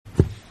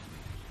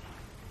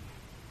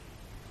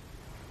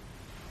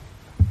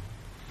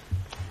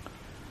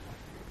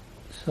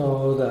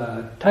So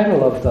the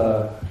title of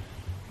the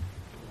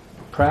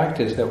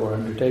practice that we're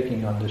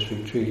undertaking on this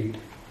retreat,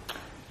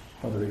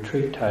 or the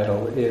retreat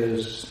title,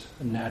 is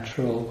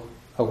Natural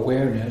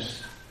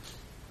Awareness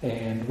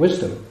and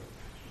Wisdom.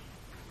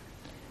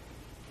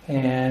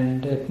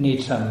 And it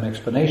needs some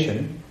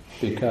explanation,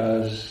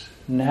 because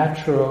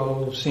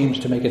natural seems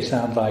to make it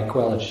sound like,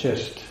 well, it's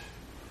just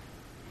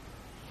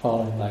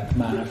falling like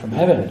manna from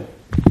heaven,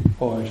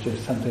 or it's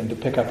just something to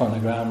pick up on the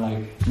ground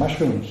like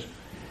mushrooms.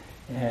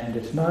 And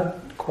it's not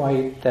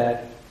quite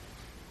that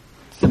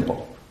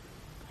simple.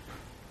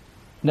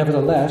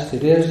 Nevertheless,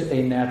 it is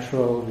a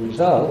natural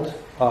result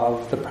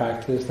of the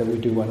practice that we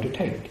do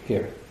undertake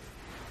here.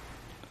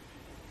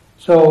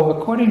 So,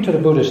 according to the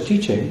Buddhist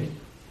teaching,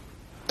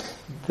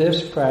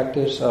 this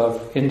practice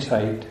of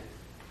insight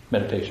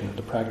meditation,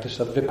 the practice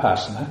of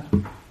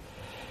Vipassana,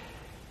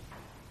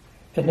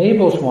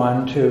 enables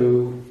one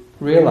to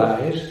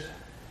realize,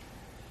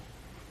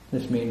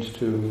 this means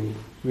to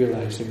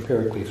realize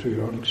empirically through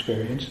your own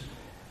experience,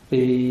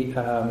 the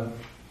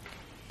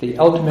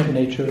ultimate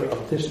nature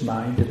of this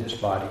mind and this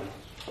body.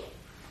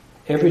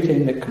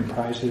 Everything that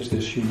comprises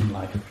this human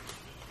life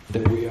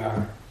that we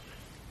are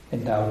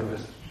endowed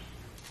with.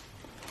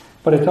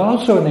 But it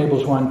also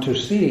enables one to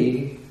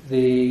see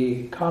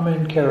the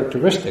common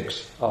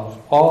characteristics of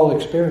all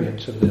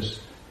experience of this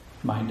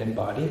mind and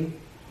body,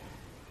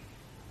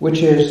 which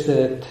is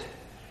that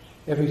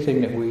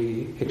everything that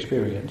we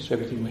experience,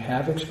 everything we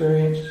have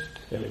experienced,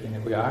 everything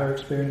that we are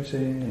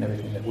experiencing, and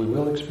everything that we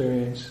will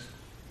experience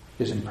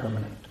is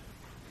impermanent.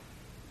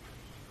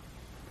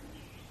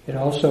 It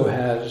also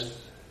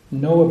has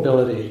no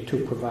ability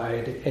to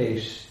provide a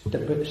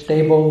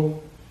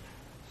stable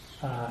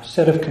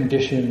set of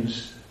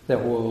conditions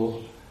that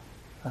will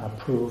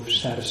prove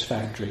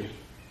satisfactory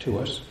to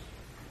us,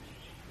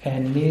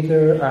 and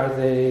neither are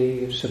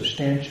they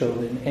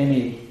substantial in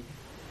any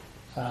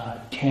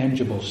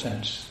tangible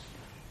sense.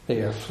 They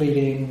are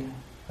fleeting,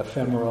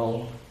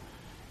 ephemeral,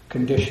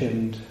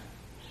 conditioned.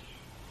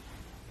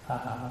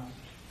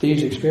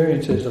 These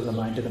experiences of the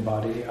mind and the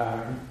body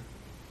are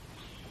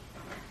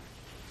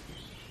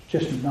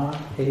just not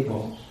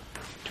able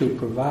to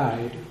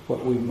provide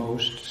what we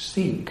most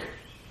seek,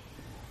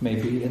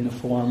 maybe in the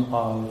form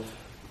of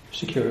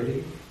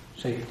security,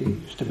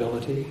 safety,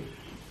 stability,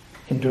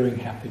 enduring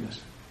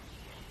happiness.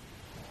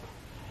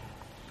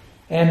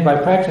 And by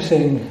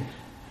practicing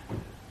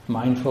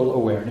mindful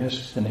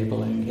awareness,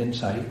 enabling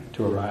insight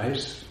to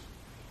arise,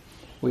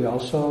 we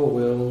also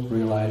will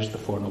realize the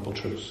Four Noble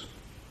Truths.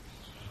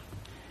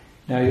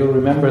 Now you'll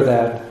remember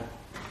that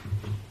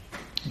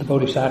the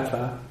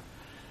Bodhisattva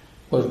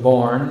was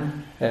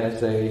born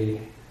as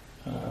a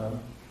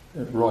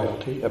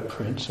royalty, a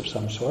prince of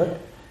some sort,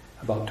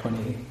 about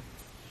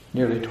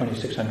nearly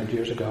 2,600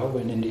 years ago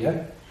in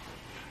India.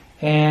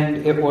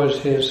 And it was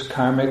his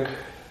karmic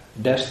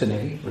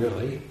destiny,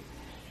 really,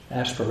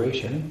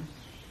 aspiration,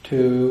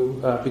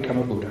 to become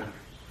a Buddha.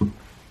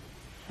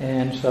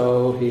 And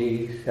so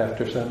he,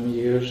 after some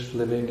years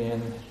living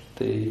in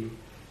the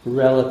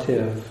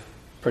relative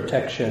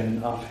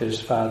protection of his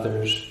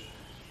father's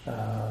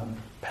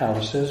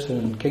palaces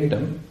and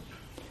kingdom,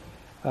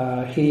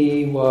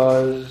 he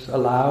was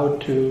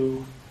allowed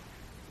to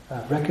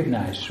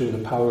recognize through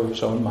the power of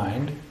his own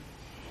mind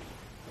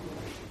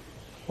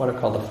what are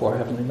called the Four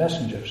Heavenly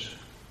Messengers.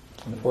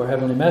 And the Four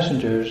Heavenly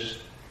Messengers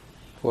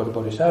for the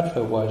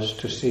Bodhisattva was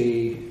to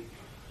see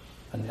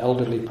an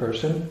elderly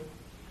person,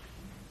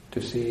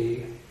 to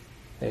see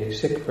a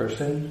sick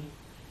person,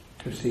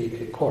 to see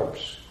a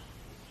corpse,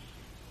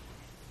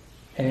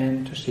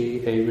 and to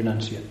see a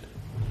renunciate.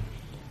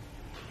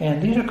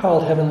 And these are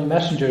called heavenly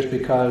messengers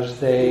because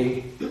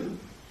they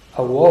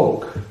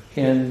awoke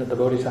in the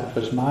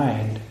Bodhisattva's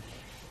mind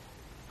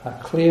a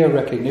clear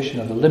recognition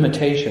of the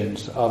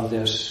limitations of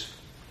this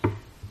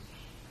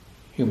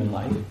human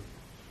life,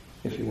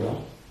 if you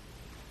will,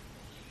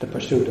 the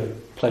pursuit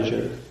of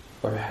pleasure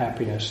or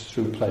happiness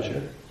through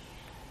pleasure,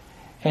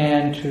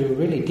 and to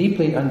really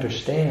deeply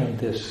understand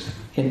this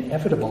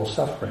inevitable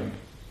suffering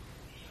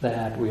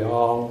that we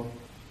all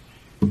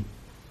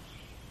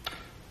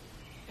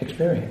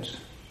experience,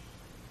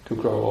 to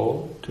grow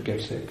old, to get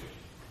sick,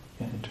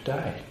 and to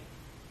die.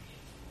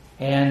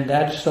 And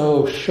that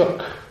so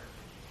shook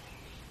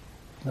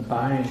the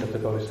mind of the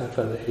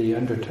Bodhisattva that he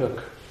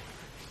undertook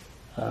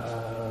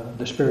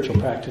the spiritual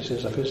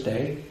practices of his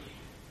day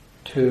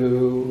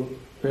to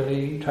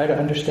really try to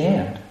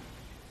understand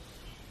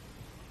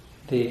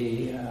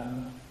the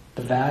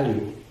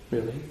value,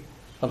 really,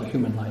 of a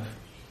human life.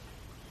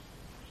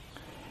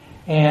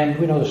 And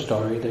we know the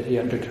story that he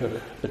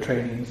undertook the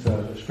trainings,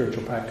 the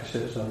spiritual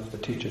practices of the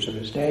teachers of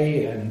his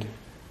day and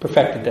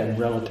perfected them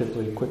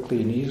relatively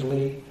quickly and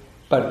easily,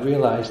 but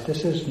realized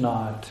this is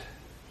not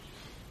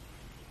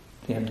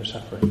the end of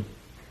suffering.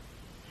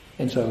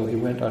 And so he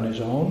went on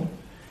his own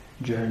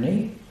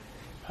journey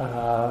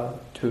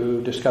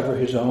to discover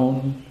his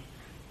own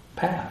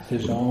path,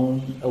 his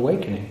own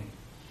awakening,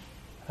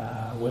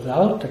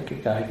 without the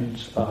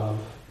guidance of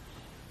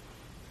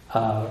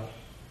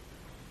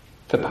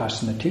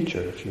Vipassana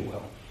teacher, if you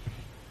will.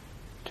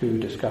 to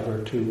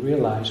discover, to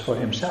realize for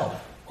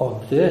himself,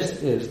 oh,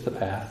 this is the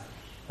path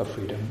of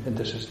freedom, and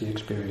this is the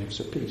experience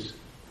of peace,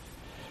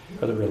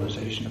 or the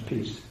realization of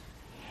peace.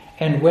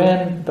 And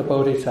when the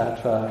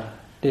Bodhisattva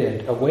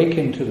did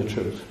awaken to the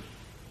truth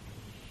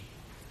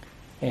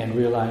and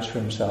realize for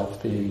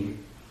himself the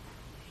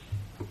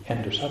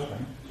end of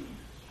suffering,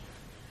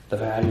 the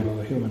value of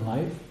a human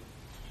life,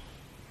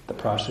 the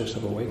process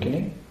of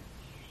awakening,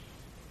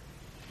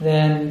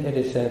 then it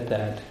is said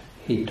that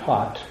he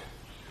taught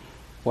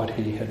what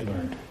he had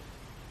learned,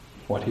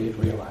 what he had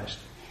realized.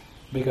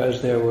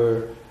 Because there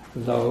were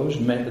those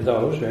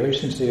very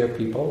sincere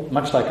people,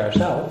 much like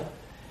ourselves,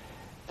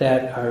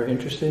 that are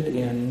interested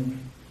in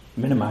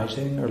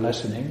minimizing or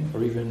lessening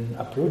or even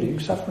uprooting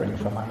suffering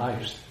from our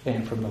lives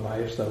and from the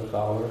lives of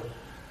our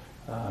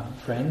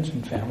friends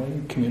and family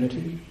and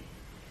community.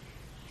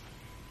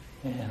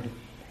 And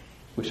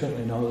we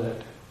certainly know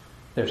that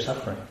they're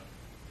suffering.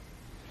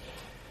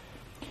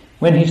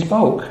 When he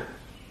spoke,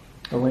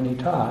 or when he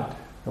taught,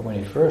 or when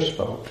he first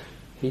spoke,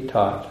 he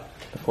taught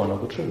the Four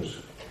Noble Truths.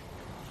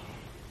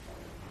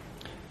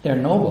 They're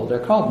noble.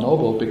 They're called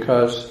noble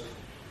because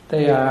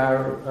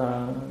they're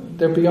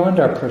beyond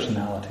our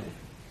personality.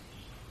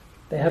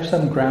 They have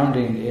some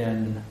grounding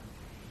in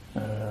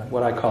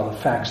what I call the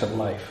facts of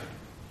life.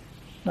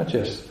 Not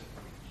just,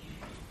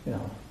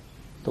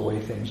 the way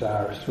things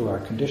are through our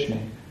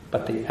conditioning,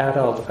 but the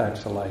adult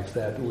facts of life,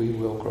 that we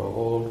will grow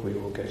old, we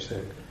will get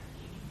sick,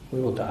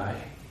 we will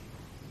die.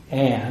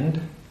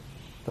 And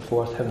the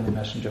fourth heavenly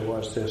messenger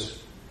was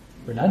this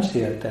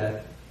renunciate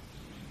that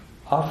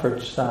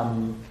offered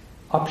some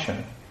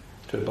option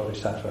to the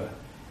Bodhisattva.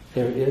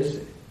 There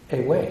is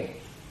a way,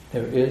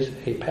 there is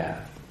a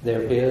path,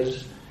 there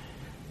is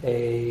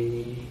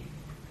a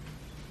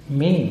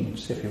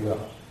means, if you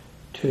will,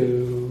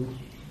 to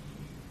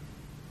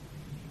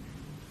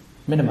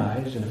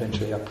minimize and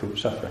eventually uproot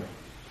suffering.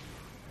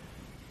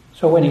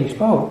 So when he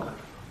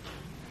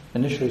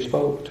initially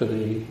spoke to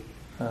the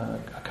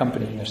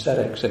accompanying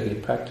ascetics that he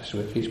had practiced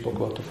with, he spoke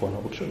about the Four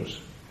Noble Truths.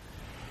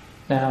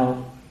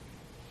 Now,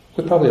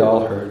 we probably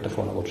all heard the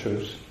Four Noble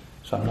Truths,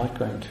 so I'm not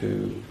going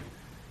to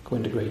go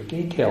into great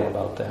detail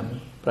about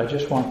them, but I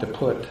just want to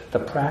put the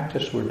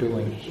practice we're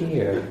doing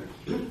here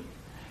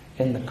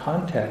in the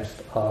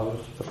context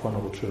of the Four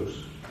Noble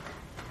Truths.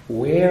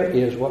 Where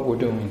is what we're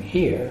doing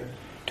here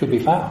to be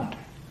found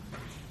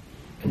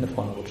in the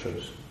Four Noble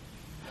Truths?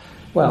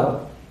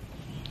 Well,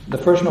 the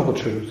first Noble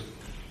Truth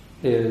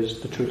is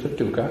the truth of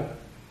dukkha,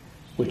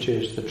 which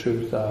is the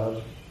truth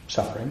of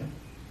suffering,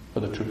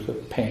 or the truth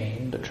of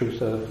pain, the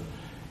truth of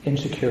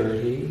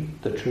insecurity,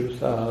 the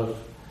truth of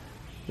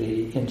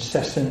the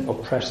incessant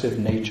oppressive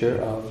nature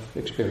of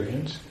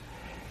experience.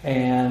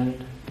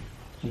 And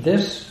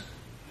this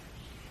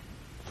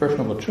First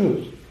Noble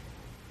Truth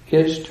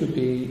is to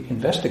be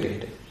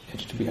investigated,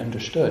 it's to be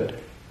understood.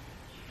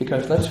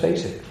 Because let's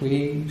face it,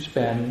 we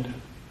spend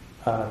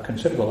a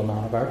considerable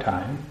amount of our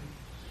time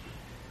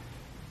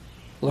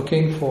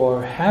looking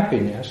for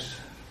happiness,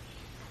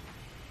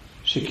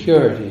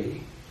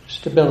 security,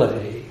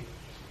 stability,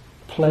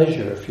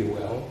 pleasure, if you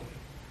will,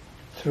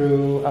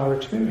 through our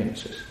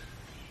experiences.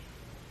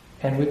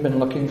 And we've been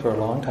looking for a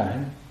long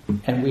time,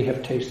 and we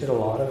have tasted a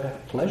lot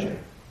of pleasure.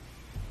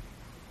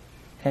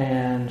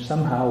 And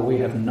somehow we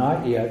have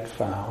not yet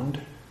found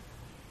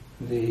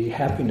the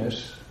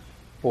happiness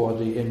or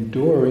the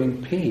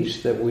enduring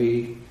peace that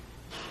we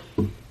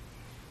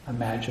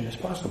imagine is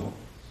possible.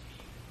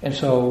 And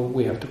so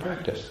we have to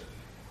practice.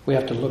 We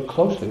have to look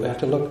closely. We have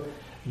to look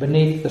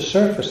beneath the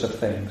surface of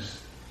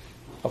things,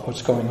 of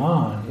what's going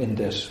on in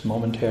this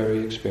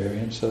momentary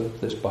experience of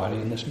this body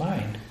and this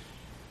mind.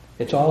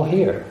 It's all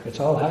here.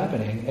 It's all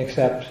happening,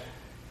 except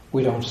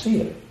we don't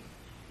see it.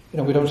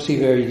 We don't see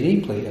very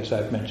deeply, as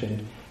I've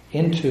mentioned,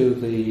 into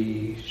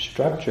the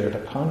structure, the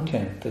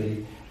content,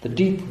 the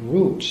deep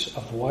roots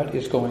of what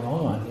is going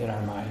on in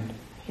our mind,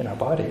 in our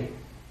body,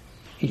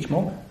 each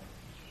moment.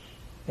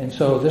 And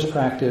so this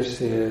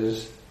practice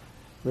is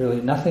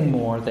really nothing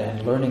more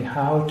than learning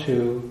how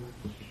to,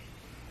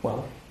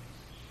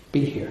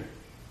 be here.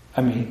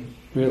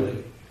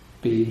 Really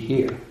be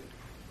here.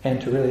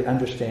 And to really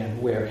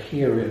understand where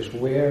here is,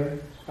 where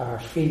our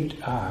feet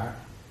are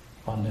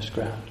on this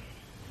ground,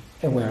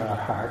 and where our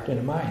heart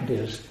and mind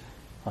is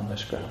on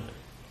this ground.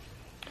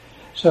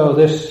 So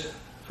this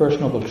First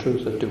Noble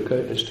Truth of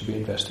dukkha is to be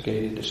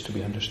investigated, is to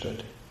be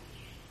understood.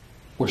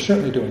 We're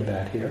certainly doing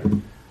that here.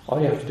 All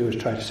you have to do is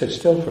try to sit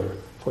still for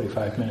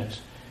 45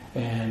 minutes.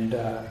 And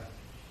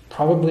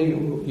probably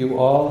you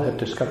all have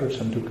discovered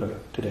some dukkha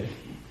today.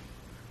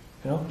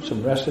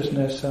 Some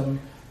restlessness, some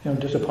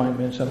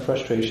disappointment, some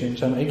frustration,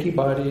 some achy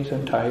body,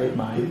 some tired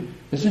mind.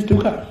 This is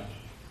dukkha.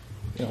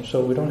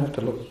 So we don't have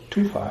to look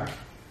too far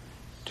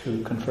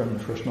to confirm the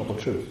First Noble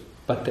Truth.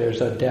 But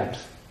there's a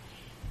depth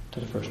to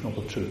the First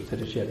Noble Truth that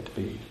is yet to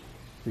be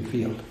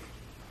revealed.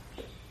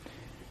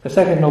 The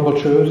second Noble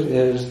Truth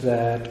is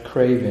that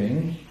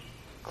craving,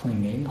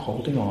 clinging,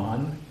 holding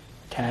on,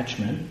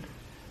 attachment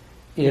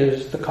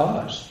is the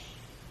cause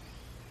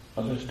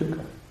of this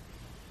dukkha.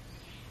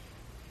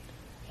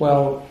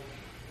 Well,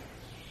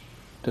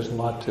 There's a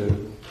lot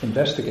to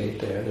investigate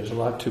there. There's a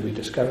lot to be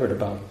discovered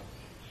about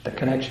the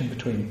connection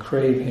between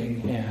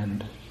craving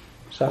and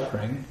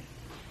suffering.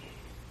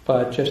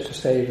 But just to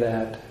say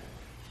that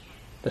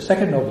the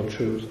second noble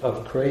truth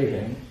of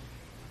craving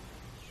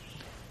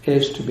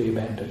is to be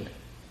abandoned.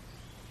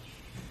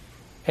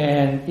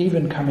 And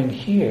even coming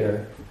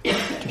here,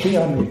 to be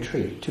on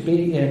retreat, to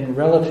be in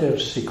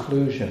relative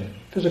seclusion,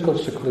 physical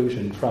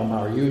seclusion from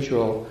our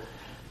usual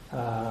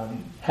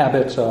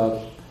habits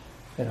of,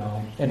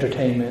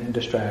 entertainment and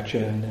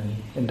distraction and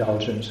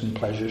indulgence and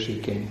pleasure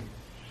seeking,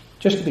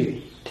 just to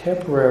be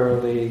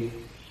temporarily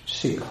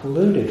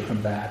secluded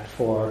from that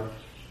for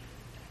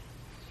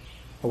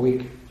a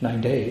week,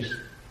 9 days,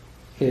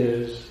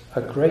 is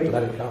a great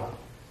let it go.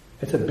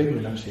 It's a big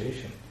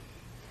renunciation.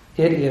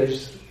 It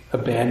is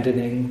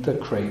abandoning the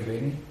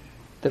craving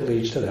that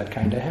leads to that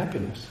kind of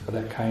happiness, or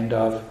that kind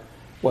of,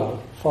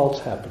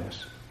 false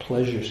happiness,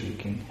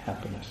 pleasure-seeking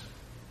happiness.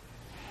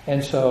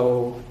 And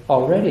so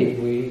already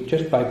we,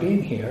 just by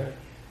being here,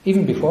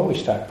 even before we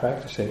start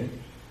practicing,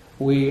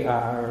 we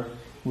are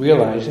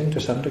realizing to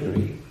some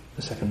degree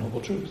the second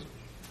noble truth.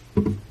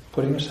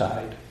 Putting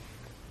aside,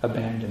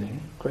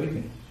 abandoning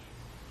craving.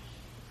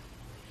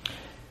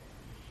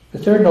 The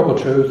third noble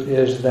truth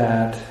is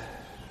that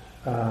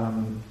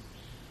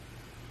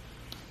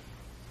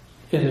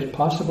it is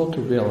possible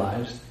to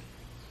realize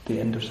the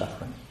end of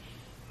suffering.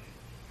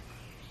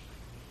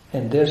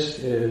 And this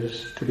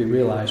is to be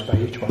realized by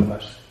each one of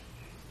us,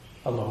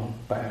 alone,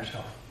 by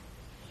ourselves.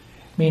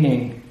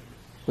 Meaning,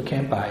 we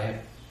can't buy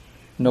it.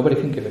 Nobody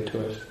can give it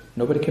to us.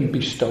 Nobody can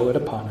bestow it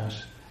upon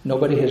us.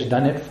 Nobody has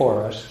done it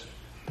for us.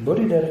 The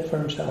Buddha did it for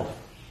himself.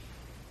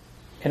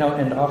 And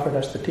offered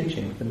us the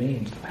teaching, the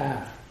means, the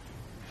path,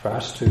 for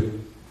us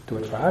to do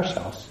it for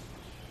ourselves.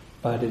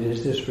 But it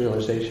is this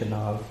realization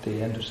of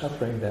the end of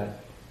suffering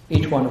that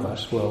each one of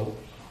us will,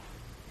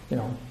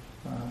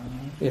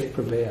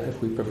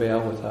 if we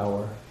prevail with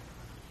our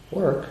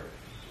work,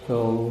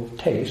 will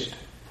taste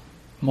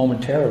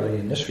momentarily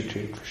in this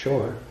retreat for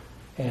sure,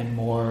 and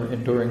more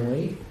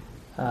enduringly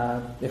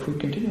if we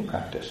continue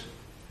practice.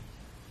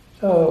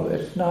 So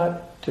it's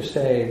not to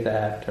say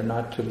that, or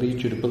not to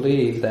lead you to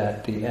believe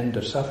that the end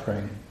of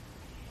suffering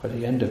or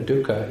the end of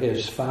dukkha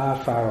is far,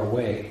 far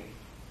away,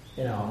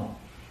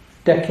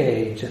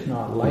 decades, if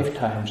not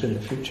lifetimes in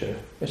the future.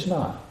 It's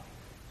not.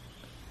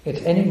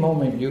 It's any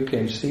moment you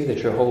can see that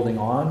you're holding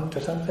on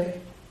to something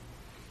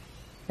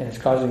and it's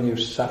causing you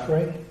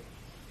suffering,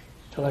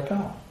 to let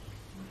go.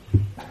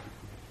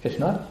 It's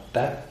not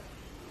that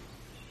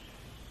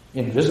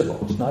invisible.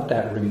 It's not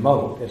that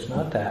remote. It's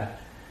not that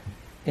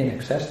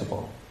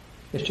inaccessible.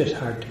 It's just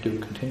hard to do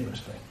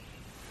continuously.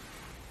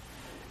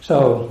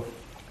 So,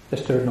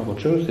 this third noble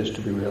truth is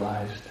to be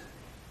realized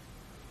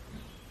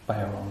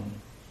by our own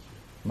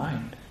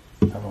mind,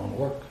 our own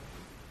work.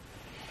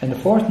 And the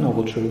fourth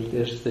noble truth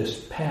is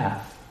this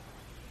path.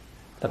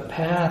 The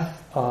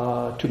path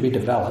to be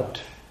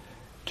developed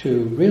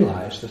to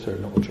realize the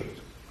third noble truth.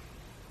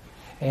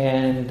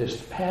 And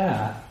this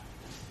path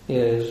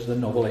is the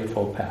Noble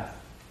Eightfold Path.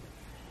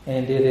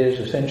 And it is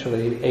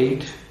essentially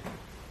 8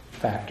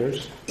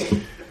 factors,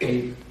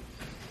 8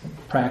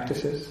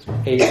 practices,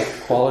 8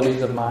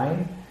 qualities of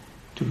mind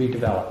to be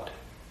developed.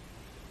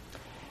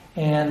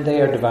 And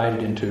they are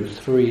divided into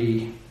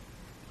 3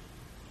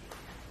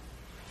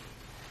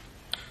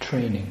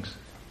 trainings.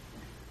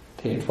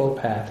 The Eightfold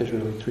Path is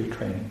really 3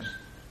 trainings.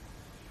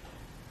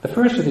 The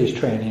first of these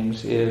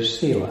trainings is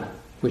Sila,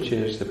 which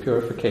is the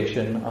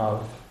purification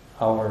of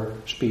our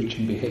speech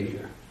and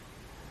behavior.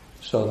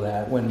 So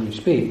that when we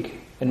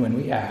speak and when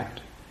we act,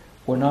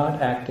 we're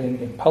not acting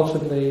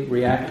impulsively,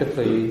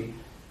 reactively,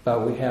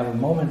 but we have a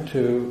moment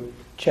to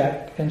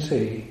check and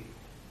see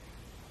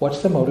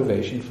what's the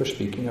motivation for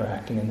speaking or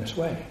acting in this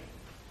way.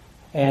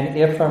 And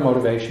if our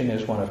motivation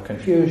is one of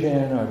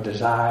confusion or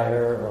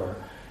desire or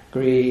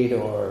greed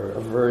or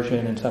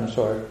aversion in some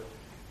sort,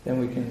 then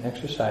we can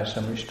exercise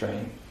some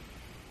restraint,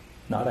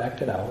 not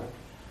act it out.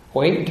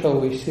 Wait until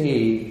we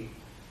see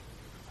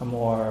a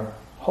more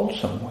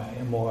wholesome way,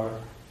 a more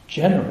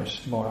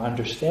generous, more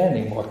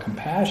understanding, more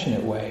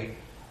compassionate way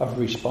of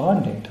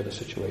responding to the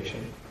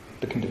situation,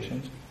 the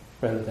conditions,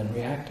 rather than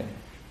reacting.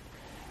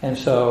 And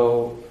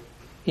so,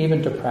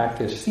 even to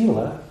practice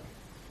Sila,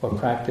 or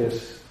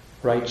practice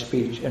right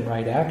speech and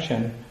right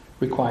action,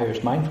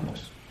 requires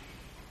mindfulness.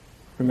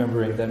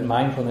 Remembering that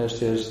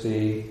mindfulness is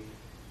the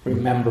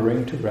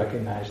remembering to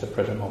recognize the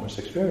present moment's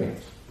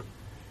experience.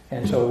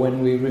 And so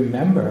when we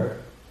remember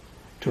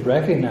to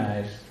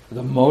recognize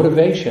the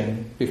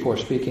motivation before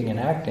speaking and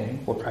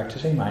acting, we're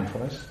practicing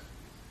mindfulness,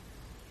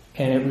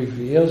 and it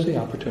reveals the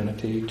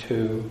opportunity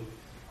to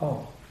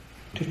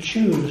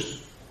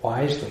choose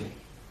wisely,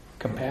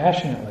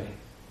 compassionately,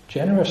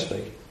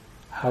 generously,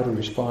 how to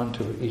respond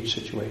to each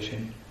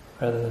situation,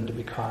 rather than to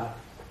be caught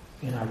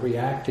in a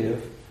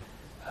reactive,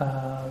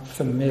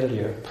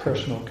 familiar,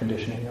 personal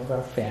conditioning of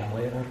our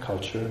family and our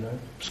culture and our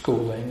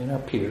schooling and our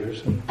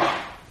peers. And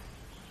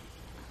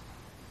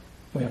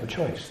we have a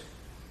choice.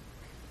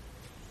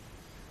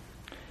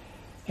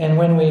 And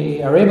when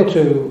we are able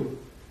to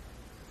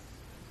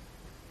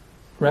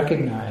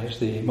recognize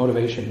the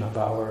motivation of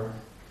our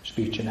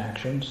speech and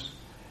actions,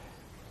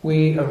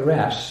 we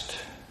arrest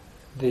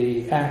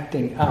the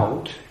acting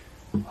out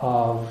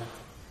of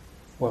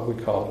what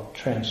we call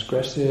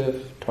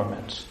transgressive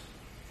torments.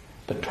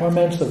 The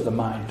torments of the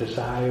mind,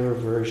 desire,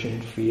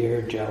 aversion,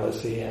 fear,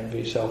 jealousy,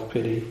 envy,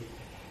 self-pity.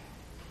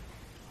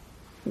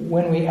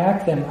 When we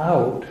act them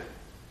out,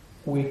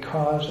 we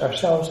cause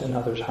ourselves and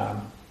others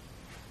harm.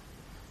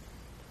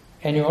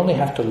 And you only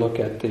have to look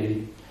at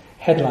the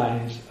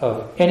headlines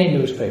of any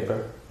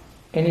newspaper,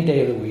 any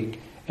day of the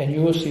week, and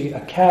you will see a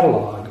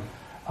catalog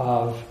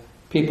of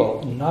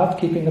people not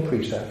keeping the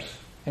precepts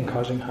and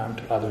causing harm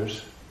to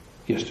others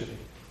yesterday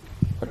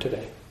or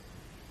today.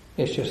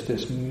 It's just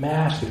this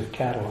massive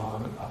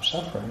catalog of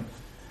suffering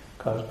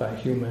caused by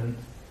human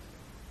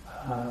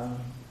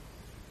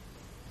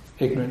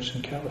ignorance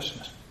and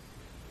carelessness.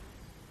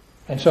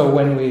 And so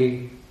when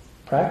we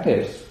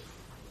practice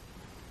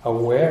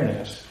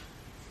awareness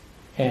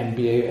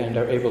and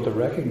are able to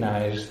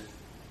recognize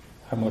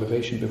our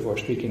motivation before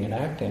speaking and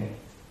acting,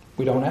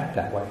 we don't act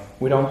that way.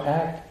 We don't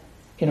act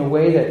in a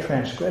way that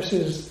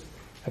transgresses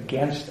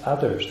against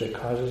others, that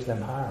causes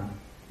them harm.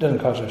 It doesn't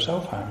cause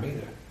ourselves harm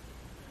either.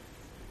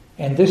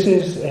 And this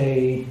is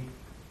the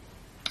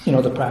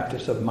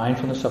practice of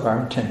mindfulness of our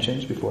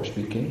intentions before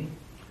speaking.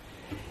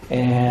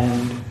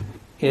 And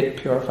it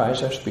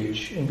purifies our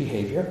speech and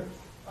behavior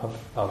of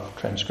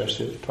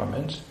transgressive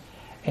torments.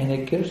 And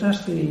it gives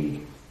us the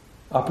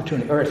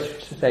opportunity, or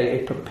to say,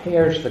 it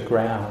prepares the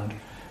ground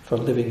for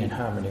living in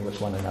harmony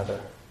with one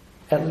another.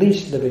 At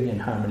least living in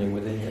harmony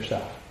within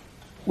yourself,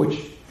 which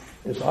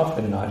is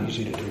often not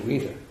easy to do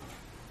either.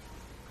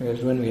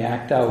 Because when we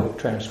act out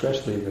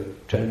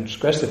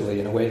transgressively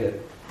in a way that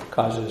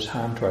causes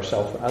harm to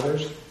ourselves or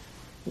others,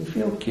 we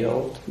feel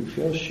guilt, we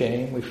feel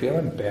shame, we feel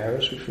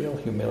embarrassed, we feel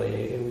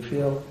humiliated, we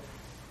feel,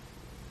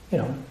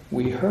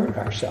 we hurt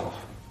ourselves.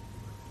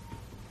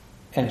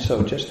 And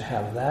so just to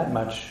have that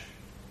much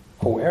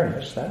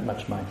awareness, that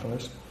much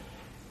mindfulness,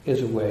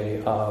 is a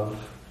way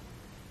of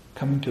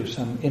coming to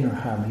some inner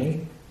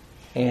harmony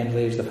and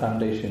lays the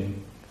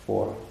foundation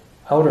for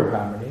outer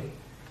harmony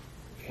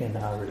in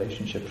our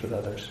relationships with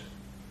others.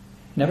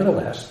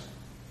 Nevertheless,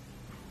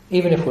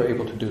 even if we're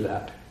able to do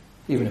that,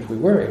 even if we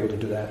were able to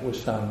do that with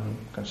some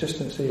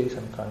consistency,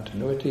 some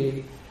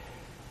continuity,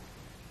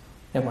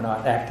 and we're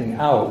not acting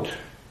out,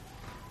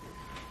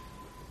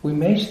 we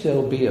may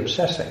still be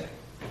obsessing.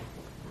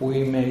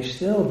 We may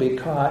still be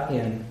caught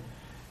in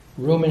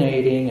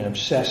ruminating and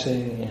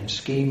obsessing and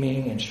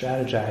scheming and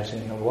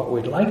strategizing of what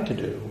we'd like to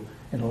do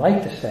and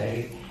like to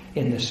say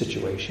in this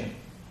situation.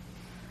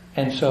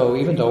 And so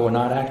even though we're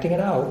not acting it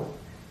out,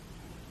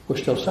 we're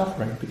still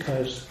suffering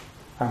because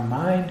our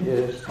mind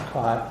is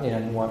caught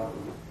in what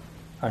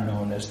are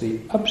known as the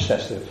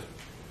obsessive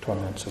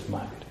torments of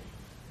mind.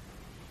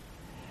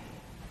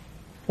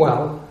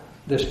 Well,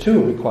 this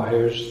too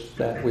requires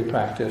that we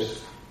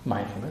practice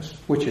mindfulness,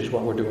 which is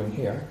what we're doing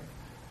here.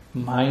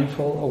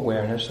 Mindful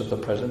awareness of the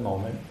present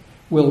moment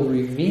will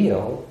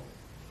reveal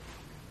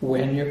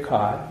when you're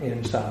caught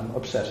in some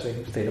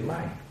obsessing state of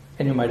mind.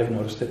 And you might have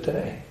noticed it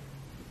today.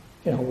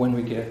 When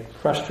we get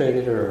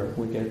frustrated or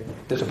we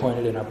get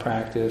disappointed in our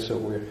practice or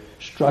we're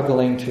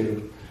struggling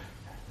to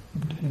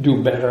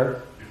do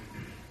better,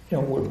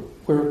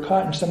 we're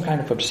caught in some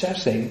kind of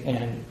obsessing,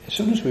 and as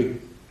soon as we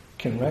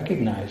can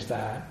recognize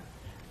that,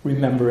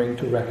 remembering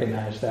to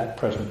recognize that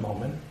present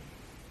moment,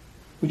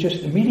 we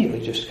just immediately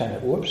kind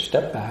of,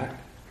 step back,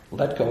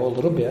 let go a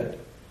little bit.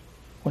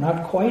 We're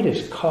not quite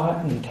as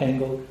caught and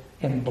tangled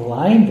and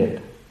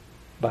blinded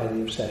by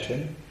the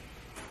obsession,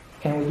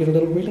 and we get a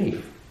little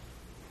relief.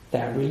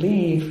 That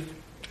relief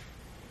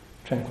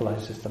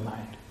tranquilizes the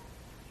mind.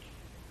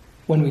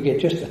 When we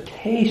get just a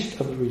taste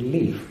of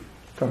relief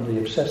from the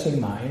obsessing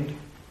mind,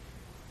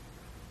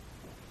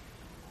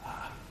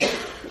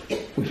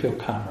 we feel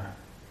calmer.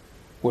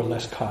 We're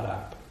less caught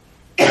up.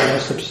 We're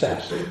less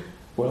obsessed.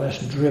 We're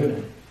less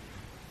driven.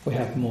 We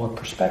have more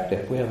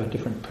perspective. We have a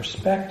different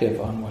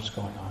perspective on what's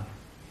going on.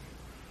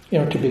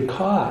 To be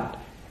caught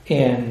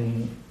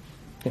in,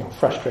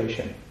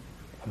 frustration,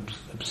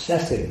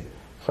 obsessing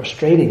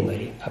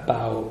frustratingly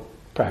about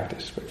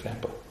practice, for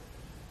example,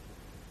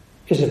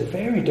 is a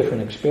very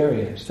different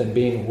experience than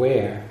being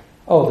aware,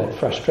 that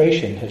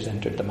frustration has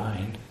entered the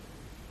mind,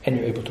 and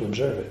you're able to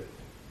observe it.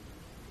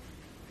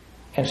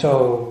 And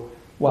so,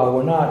 while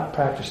we're not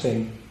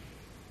practicing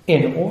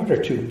in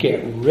order to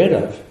get rid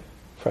of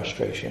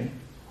frustration,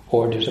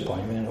 or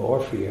disappointment,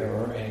 or fear,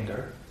 or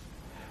anger,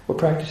 we're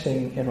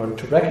practicing in order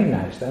to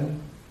recognize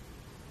them,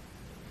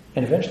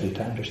 and eventually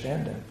to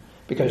understand them.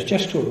 Because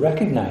just to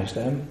recognize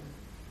them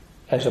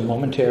as a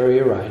momentary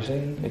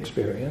arising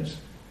experience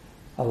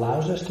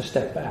allows us to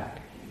step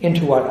back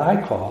into what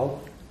I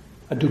call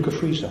a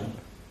dukkha-free zone.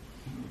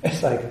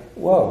 It's like,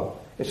 whoa,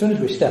 as soon as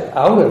we step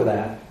out of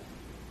that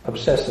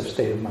obsessive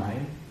state of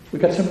mind, we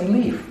got some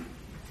relief.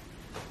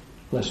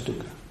 Less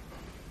dukkha.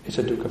 It's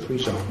a dukkha-free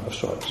zone of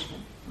sorts.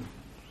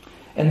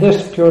 And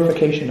this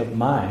purification of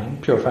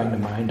mind, purifying the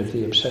mind of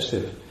the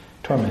obsessive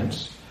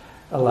torments,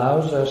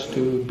 allows us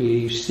to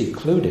be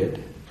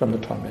secluded from the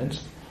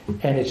torments,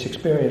 and it's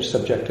experienced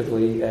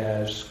subjectively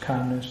as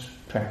calmness,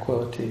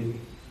 tranquility,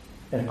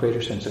 and a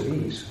greater sense of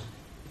ease,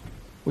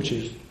 which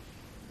is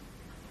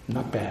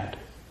not bad.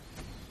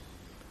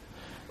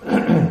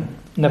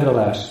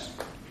 Nevertheless,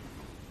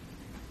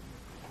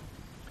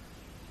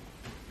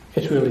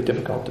 it's really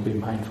difficult to be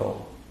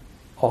mindful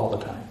all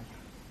the time.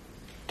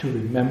 To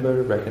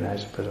remember,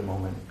 recognize the present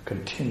moment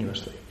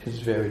continuously is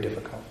very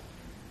difficult.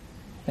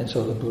 And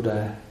so the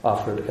Buddha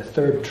offered a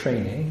third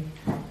training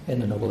in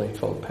the Noble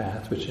Eightfold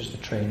Path, which is the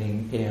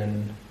training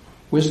in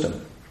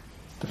wisdom.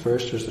 The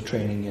first was the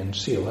training in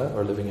sila,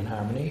 or living in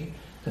harmony.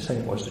 The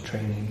second was the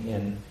training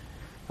in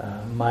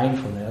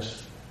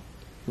mindfulness,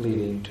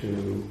 leading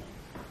to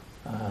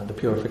the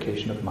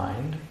purification of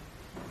mind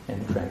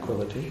and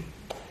tranquility.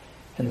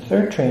 And the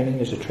third training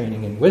is a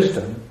training in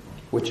wisdom,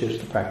 which is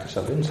the practice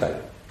of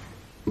insight.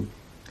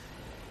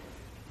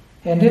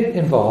 And it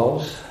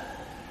involves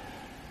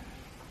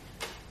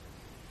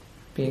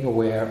being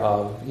aware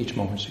of each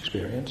moment's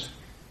experience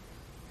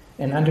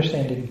and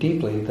understanding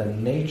deeply the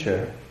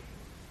nature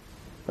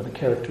or the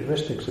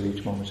characteristics of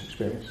each moment's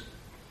experience,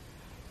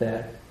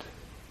 that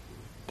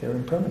they're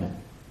impermanent,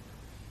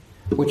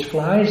 which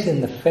flies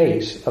in the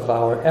face of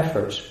our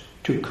efforts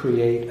to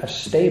create a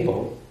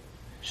stable,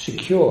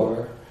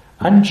 secure,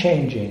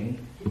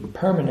 unchanging,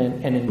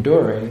 permanent, and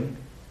enduring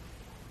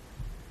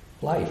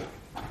life.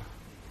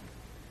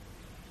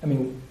 I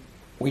mean,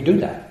 we do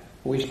that.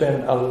 We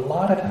spend a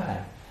lot of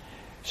time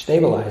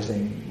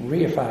stabilizing,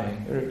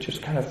 reifying, or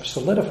just kind of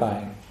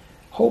solidifying,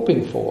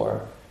 hoping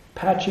for,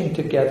 patching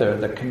together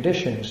the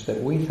conditions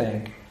that we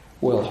think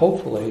will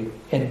hopefully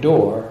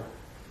endure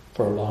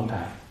for a long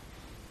time.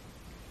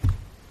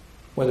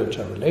 Whether it's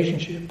our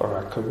relationship, or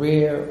our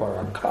career, or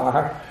our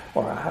car,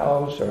 or our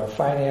house, or our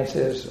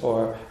finances,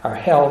 or our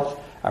health,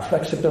 our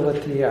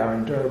flexibility, our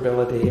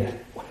endurability,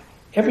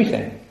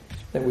 everything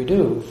that we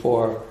do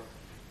for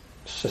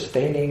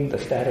sustaining the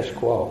status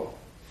quo,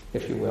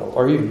 if you will,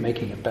 or even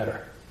making it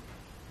better,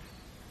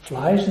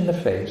 flies in the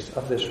face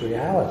of this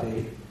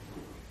reality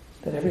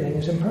that everything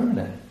is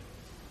impermanent.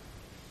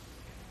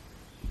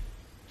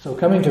 So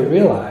coming to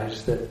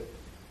realize that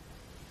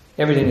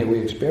everything that we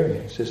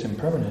experience is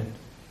impermanent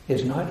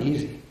is not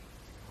easy.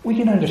 We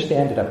can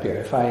understand it up here.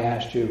 If I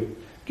asked you,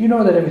 do you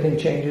know that everything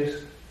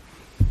changes?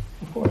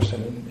 Of course, I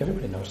mean,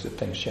 everybody knows that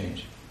things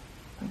change.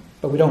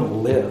 But we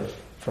don't live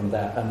from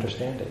that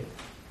understanding.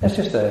 That's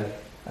just a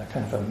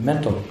kind of a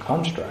mental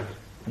construct,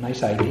 a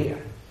nice idea.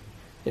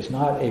 It's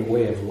not a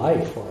way of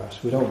life for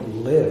us. We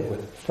don't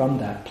live from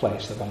that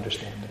place of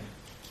understanding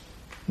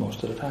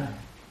most of the time.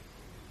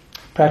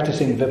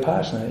 Practicing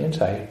Vipassana,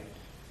 insight,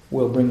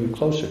 will bring you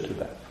closer to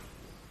that.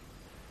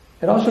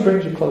 It also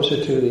brings you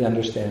closer to the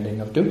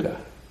understanding of dukkha,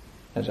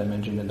 as I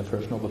mentioned in the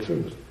First Noble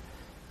Truth,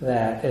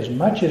 that as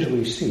much as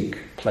we seek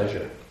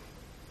pleasure,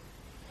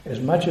 as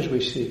much as we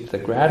seek the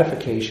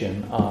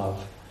gratification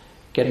of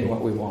getting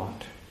what we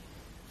want,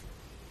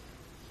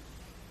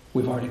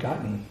 we've already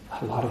gotten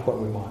a lot of what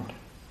we want.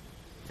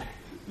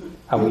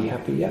 Are we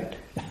happy yet?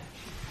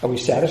 Are we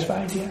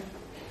satisfied yet?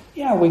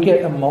 Yeah, we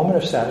get a moment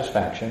of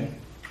satisfaction,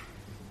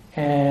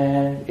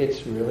 and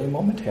it's really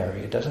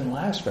momentary. It doesn't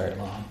last very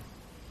long.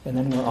 And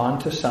then we're on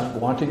to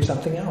wanting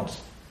something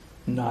else,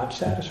 not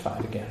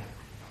satisfied again.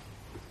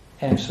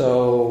 And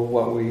so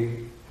what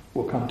we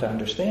will come to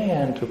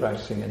understand through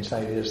practicing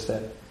insight is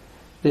that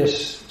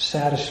this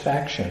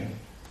satisfaction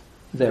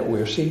that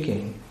we're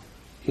seeking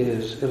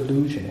is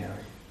illusionary.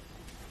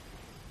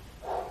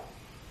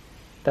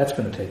 That's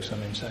going to take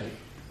some insight.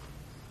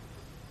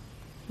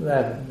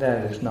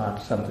 That is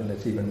not something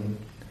that's even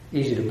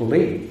easy to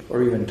believe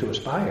or even to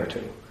aspire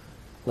to,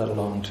 let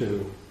alone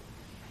to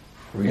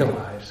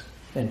realize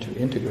and to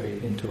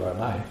integrate into our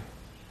life.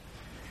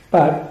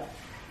 But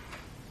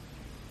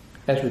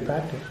as we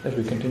practice, as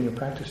we continue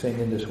practicing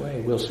in this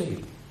way, we'll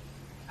see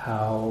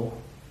how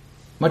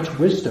much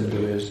wisdom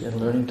there is in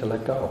learning to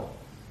let go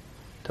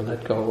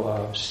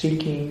of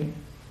seeking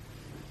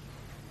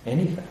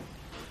anything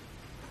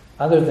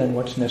other than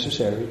what's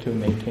necessary to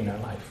maintain our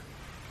life.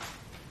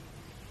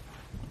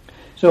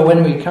 So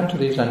when we come to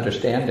these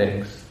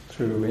understandings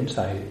through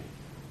insight,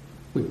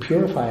 we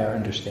purify our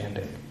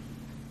understanding.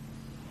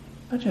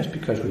 Not just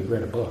because we've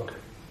read a book,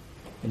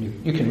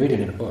 and you can read it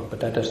in a book, but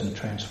that doesn't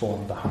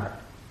transform the heart.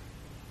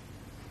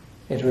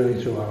 It's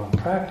really through our own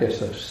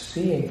practice of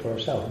seeing for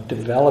ourselves,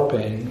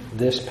 developing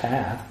this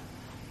path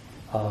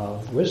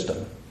of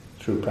wisdom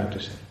through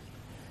practicing.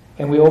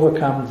 And we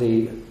overcome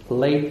the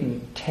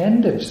latent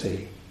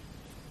tendency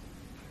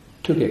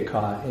to get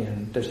caught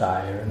in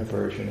desire and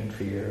aversion and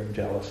fear and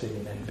jealousy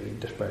and envy,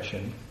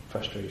 depression,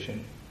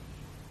 frustration.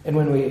 And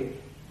when we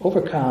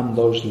overcome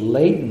those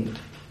latent,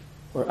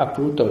 or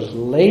uproot those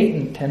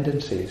latent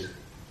tendencies,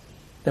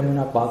 then we're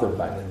not bothered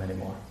by them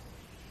anymore.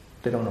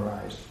 They don't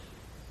arise.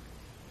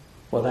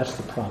 Well, that's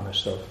the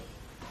promise of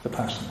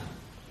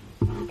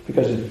Vipassana.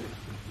 Because it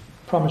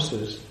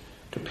promises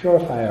to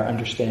purify our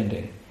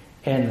understanding.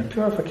 And the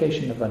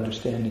purification of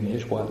understanding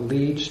is what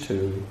leads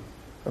to,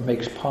 or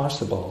makes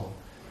possible,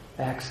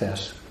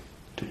 access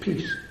to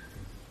peace.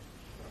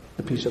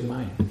 the peace of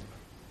mind.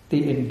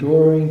 The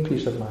enduring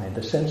peace of mind,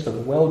 the sense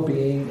of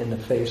well-being in the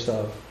face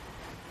of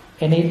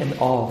any and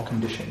all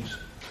conditions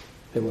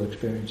that we'll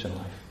experience in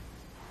life.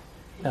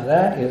 Now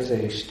that is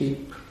a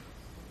steep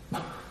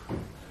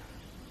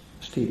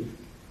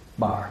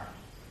bar.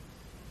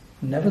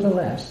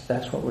 Nevertheless,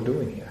 that's what we're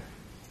doing here.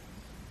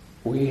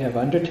 We have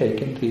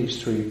undertaken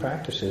these 3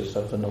 practices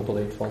of the Noble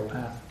Eightfold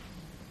Path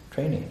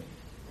training.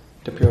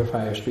 To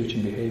purify our speech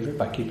and behavior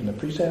by keeping the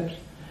precepts,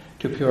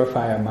 to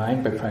purify our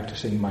mind by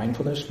practicing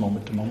mindfulness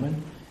moment to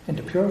moment, and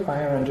to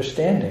purify our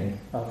understanding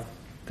of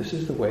this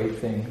is the way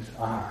things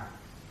are,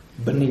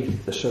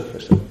 beneath the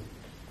surface of it.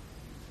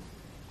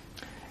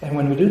 And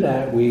when we do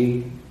that,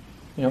 we,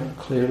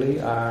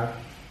 clearly are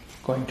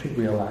going to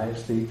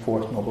realize the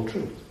 4th Noble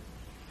Truth.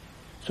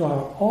 So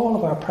all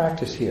of our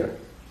practice here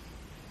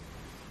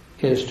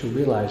is to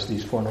realize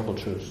these 4 Noble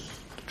Truths.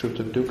 The truth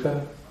of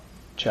dukkha,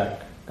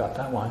 check, got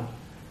that one.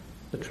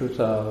 The truth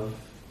of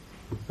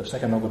the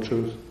 2nd Noble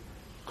Truth,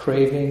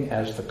 craving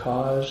as the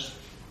cause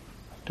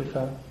of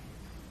dukkha.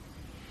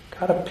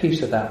 Got a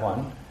piece of that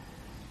one.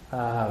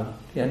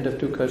 The end of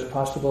dukkha is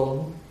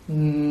possible,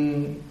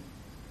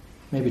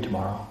 maybe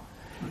tomorrow.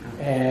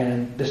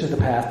 And this is the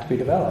path to be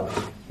developed,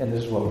 and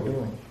this is what we're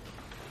doing.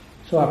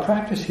 So our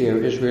practice here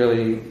is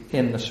really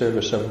in the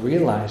service of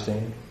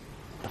realizing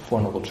the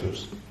 4 Noble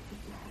Truths.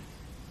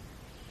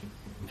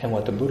 And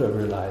what the Buddha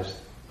realized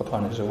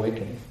upon his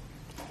awakening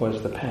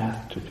was the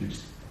path to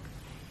peace.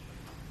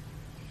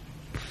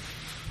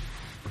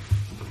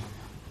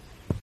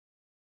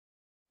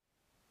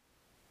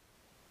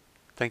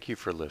 Thank you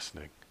for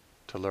listening.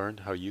 To learn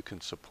how you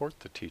can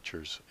support the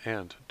teachers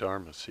and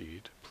Dharma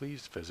Seed,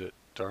 please visit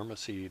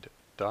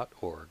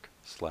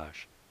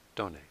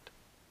dharmaseed.org/donate.